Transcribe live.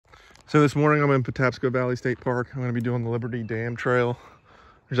So this morning I'm in Patapsco Valley State Park. I'm going to be doing the Liberty Dam Trail.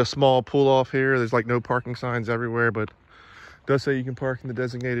 There's a small pull off here. There's like no parking signs everywhere, but it does say you can park in the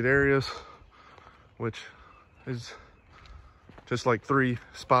designated areas, which is just like 3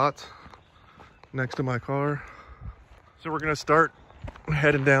 spots next to my car. So we're going to start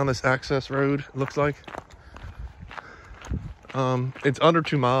heading down this access road, it looks like. It's under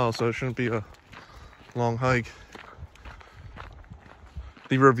 2 miles, so it shouldn't be a long hike.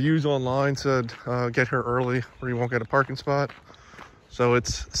 The reviews online said get here early or you won't get a parking spot. So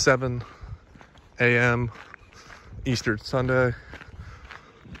it's 7 a.m. Easter Sunday.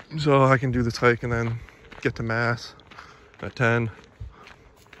 So I can do this hike and then get to Mass at 10.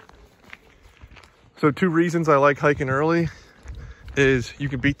 So 2 reasons I like hiking early is you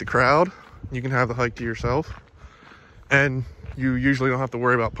can beat the crowd. You can have the hike to yourself. And you usually don't have to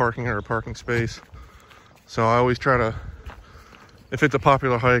worry about parking or a parking space. So I always try to, if it's a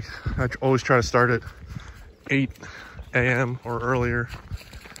popular hike, I always try to start at 8 a.m. or earlier.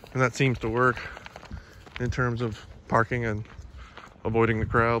 And that seems to work in terms of parking and avoiding the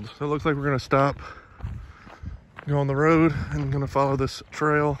crowds. So it looks like we're gonna stop, go on the road, and I'm gonna follow this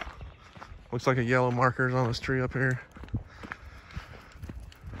trail. Looks like a yellow marker's on this tree up here.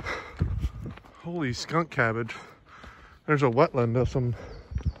 Holy skunk cabbage. There's a wetland of some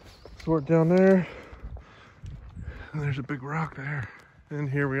sort down there. And there's a big rock there. And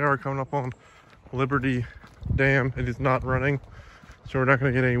here we are coming up on Liberty Dam. It is not running, so we're not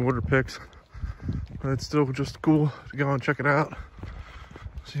gonna get any water picks. But it's still just cool to go and check it out.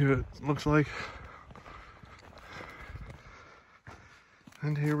 See what it looks like.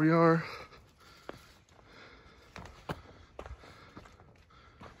 And here we are.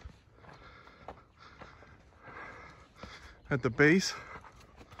 At the base of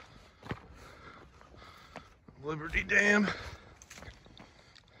Liberty Dam.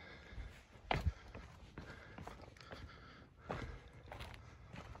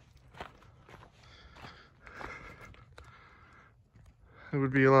 It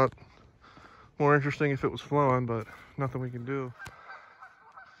would be a lot more interesting if it was flowing, but nothing we can do.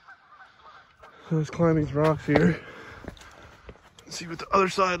 So let's climb these rocks here and see what the other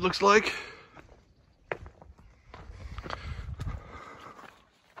side looks like.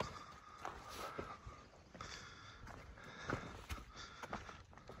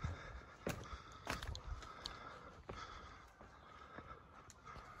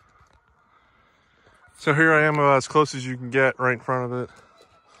 So here I am as close as you can get right in front of it.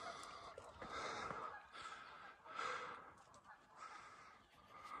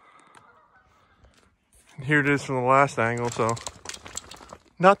 And here it is from the last angle, so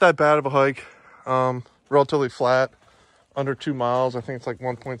not that bad of a hike. Relatively flat, under 2 miles. I think it's like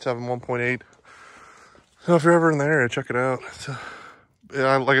 1.7, 1.8. So if you're ever in the area, check it out. It's,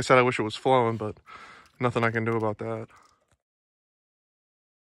 yeah, like I said, I wish it was flowing, but nothing I can do about that.